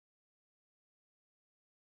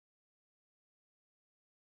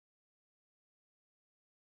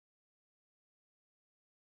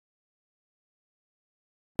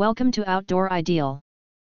Welcome to Outdoor Ideal.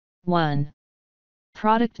 1.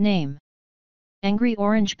 Product name. Angry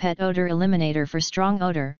Orange Pet Odor Eliminator for strong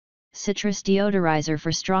odor, Citrus Deodorizer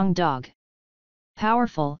for strong dog.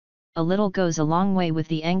 Powerful, a little goes a long way with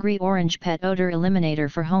the Angry Orange Pet Odor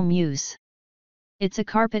Eliminator for home use. It's a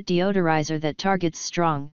carpet deodorizer that targets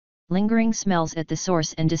strong, lingering smells at the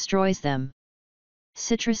source and destroys them.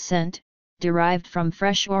 Citrus scent, derived from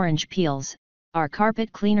fresh orange peels, our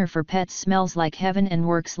carpet cleaner for pets smells like heaven and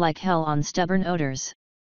works like hell on stubborn odors.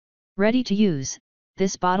 Ready to use,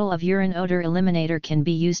 this bottle of urine odor eliminator can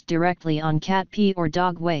be used directly on cat pee or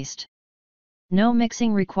dog waste. No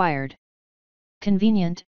mixing required.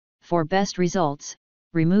 Convenient, for best results,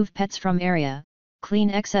 remove pets from area, clean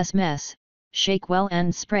excess mess, shake well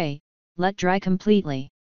and spray, let dry completely.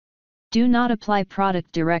 Do not apply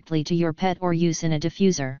product directly to your pet or use in a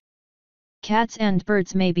diffuser. Cats and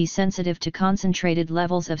birds may be sensitive to concentrated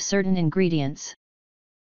levels of certain ingredients.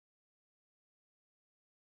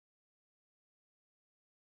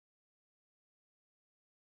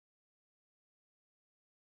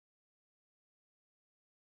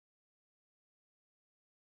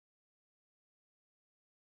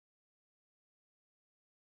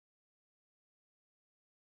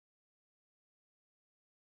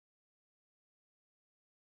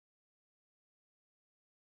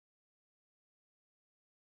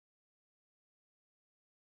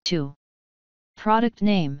 Product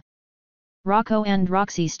name. Rocco and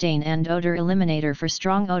Roxie Stain and Odor Eliminator for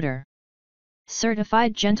strong odor.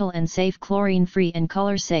 Certified gentle and safe, chlorine-free and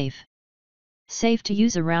color-safe. Safe to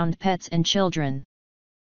use around pets and children.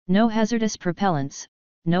 No hazardous propellants,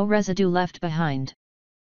 no residue left behind.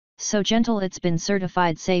 So gentle it's been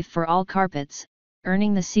certified safe for all carpets,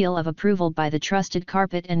 earning the seal of approval by the trusted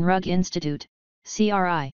Carpet and Rug Institute,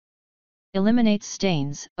 CRI. Eliminates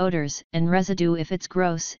stains, odors, and residue. If it's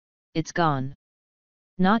gross, it's gone.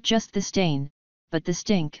 Not just the stain, but the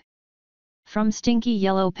stink. From stinky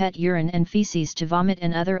yellow pet urine and feces to vomit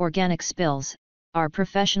and other organic spills, our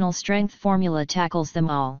professional strength formula tackles them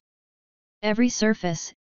all. Every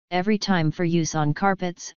surface, every time, for use on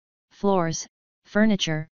carpets, floors,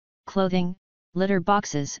 furniture, clothing, litter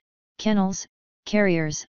boxes, kennels,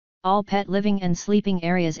 carriers, all pet living and sleeping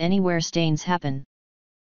areas, anywhere stains happen.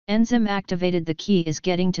 Enzyme activated. The key is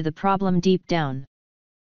getting to the problem deep down.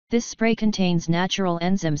 This spray contains natural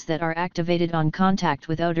enzymes that are activated on contact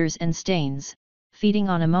with odors and stains, feeding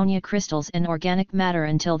on ammonia crystals and organic matter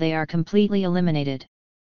until they are completely eliminated.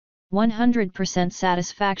 100%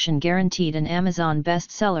 satisfaction guaranteed, an Amazon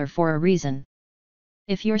bestseller for a reason.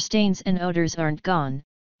 If your stains and odors aren't gone,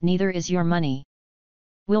 neither is your money.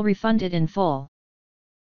 We'll refund it in full.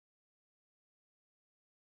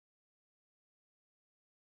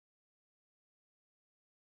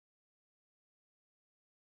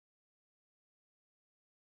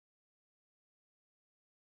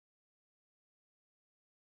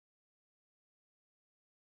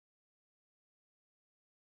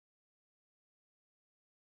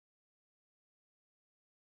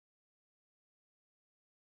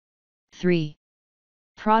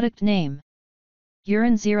 Product name.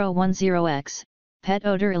 Urine 010X, Pet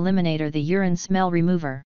Odor Eliminator. The urine smell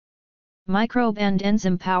remover. Microbe and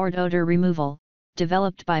enzyme powered odor removal,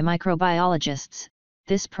 developed by microbiologists.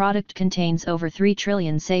 This product contains over 3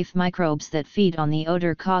 trillion safe microbes that feed on the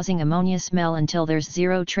odor, causing ammonia smell until there's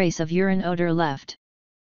zero trace of urine odor left.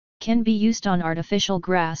 Can be used on artificial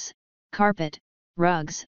grass, carpet,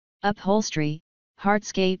 rugs, upholstery,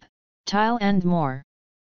 hardscape, tile and more.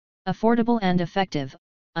 Affordable and effective.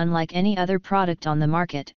 Unlike any other product on the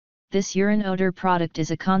market, this urine odor product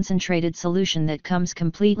is a concentrated solution that comes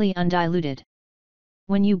completely undiluted.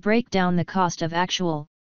 When you break down the cost of actual,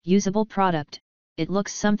 usable product, it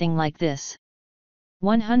looks something like this.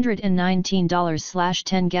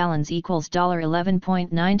 $119/10 gallons equals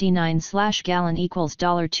 $11.99/gallon equals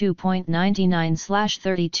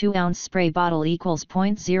 $2.99/32 ounce spray bottle equals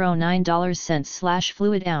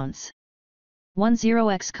 $0.09/fluid ounce.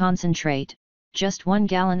 10x concentrate. Just 1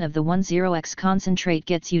 gallon of the 10x concentrate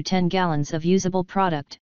gets you 10 gallons of usable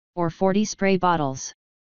product, or 40 spray bottles.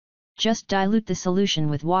 Just dilute the solution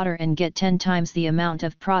with water and get 10 times the amount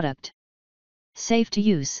of product. Safe to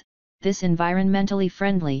use, this environmentally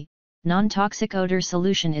friendly, non-toxic odor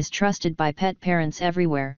solution is trusted by pet parents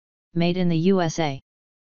everywhere, made in the USA.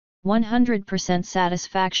 100%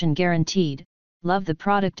 satisfaction guaranteed. Love the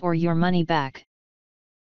product or your money back.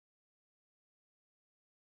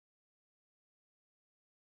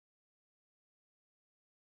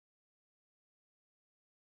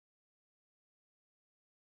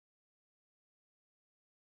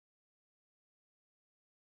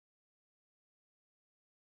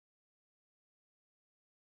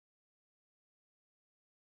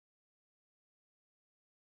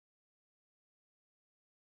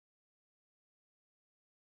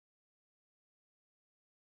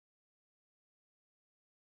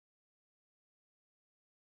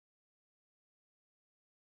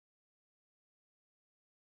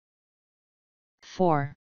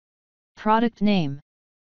 4. Product name: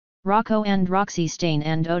 Rocco and Roxie Stain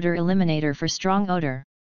and Odor Eliminator for strong odor.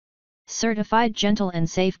 Certified gentle and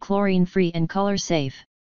safe, chlorine-free and color-safe.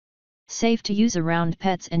 Safe to use around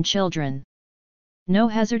pets and children. No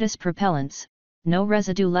hazardous propellants, no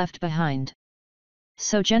residue left behind.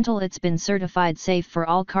 So gentle it's been certified safe for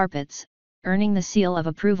all carpets, earning the seal of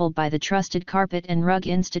approval by the trusted Carpet and Rug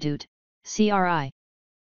Institute, CRI.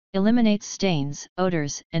 Eliminates stains,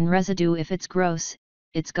 odors, and residue. If it's gross,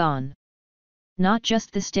 it's gone. Not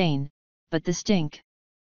just the stain, but the stink.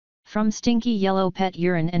 From stinky yellow pet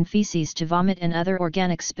urine and feces to vomit and other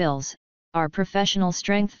organic spills, our professional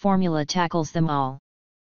strength formula tackles them all.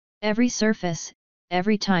 Every surface,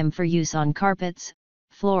 every time, for use on carpets,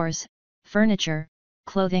 floors, furniture,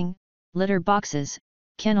 clothing, litter boxes,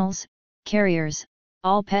 kennels, carriers,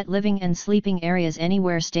 all pet living and sleeping areas,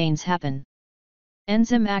 anywhere stains happen.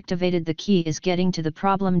 Enzyme activated. The key is getting to the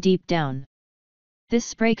problem deep down. This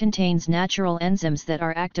spray contains natural enzymes that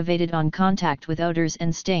are activated on contact with odors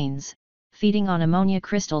and stains, feeding on ammonia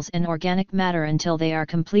crystals and organic matter until they are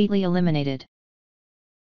completely eliminated.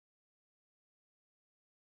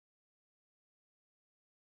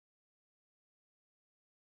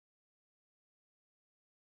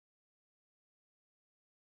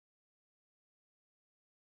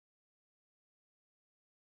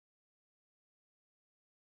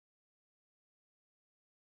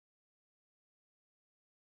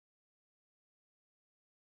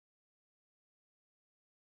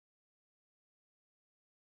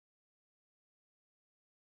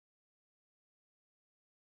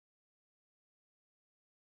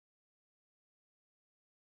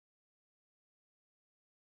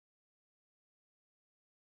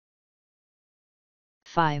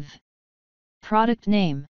 (5) Product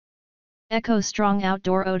name: Eco Strong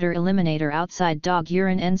Outdoor Odor Eliminator Outside Dog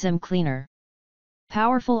Urine Enzyme Cleaner.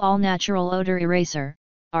 Powerful all-natural odor eraser.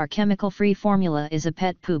 Our chemical-free formula is a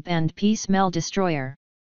pet poop and pee smell destroyer.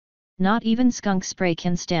 Not even skunk spray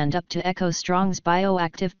can stand up to Eco Strong's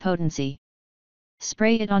bioactive potency.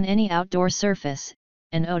 Spray it on any outdoor surface,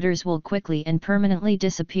 and odors will quickly and permanently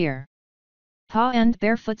disappear. Paw and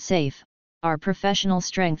barefoot safe. Our professional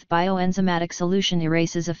strength bioenzymatic solution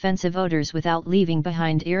erases offensive odors without leaving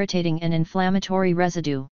behind irritating and inflammatory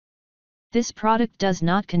residue. This product does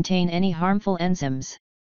not contain any harmful enzymes.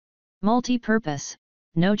 Multi-purpose.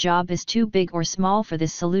 No job is too big or small for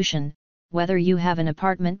this solution. Whether you have an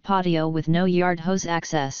apartment patio with no yard hose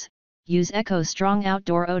access, use Eco Strong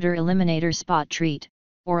Outdoor Odor Eliminator Spot Treat,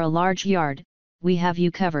 or a large yard, we have you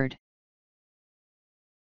covered.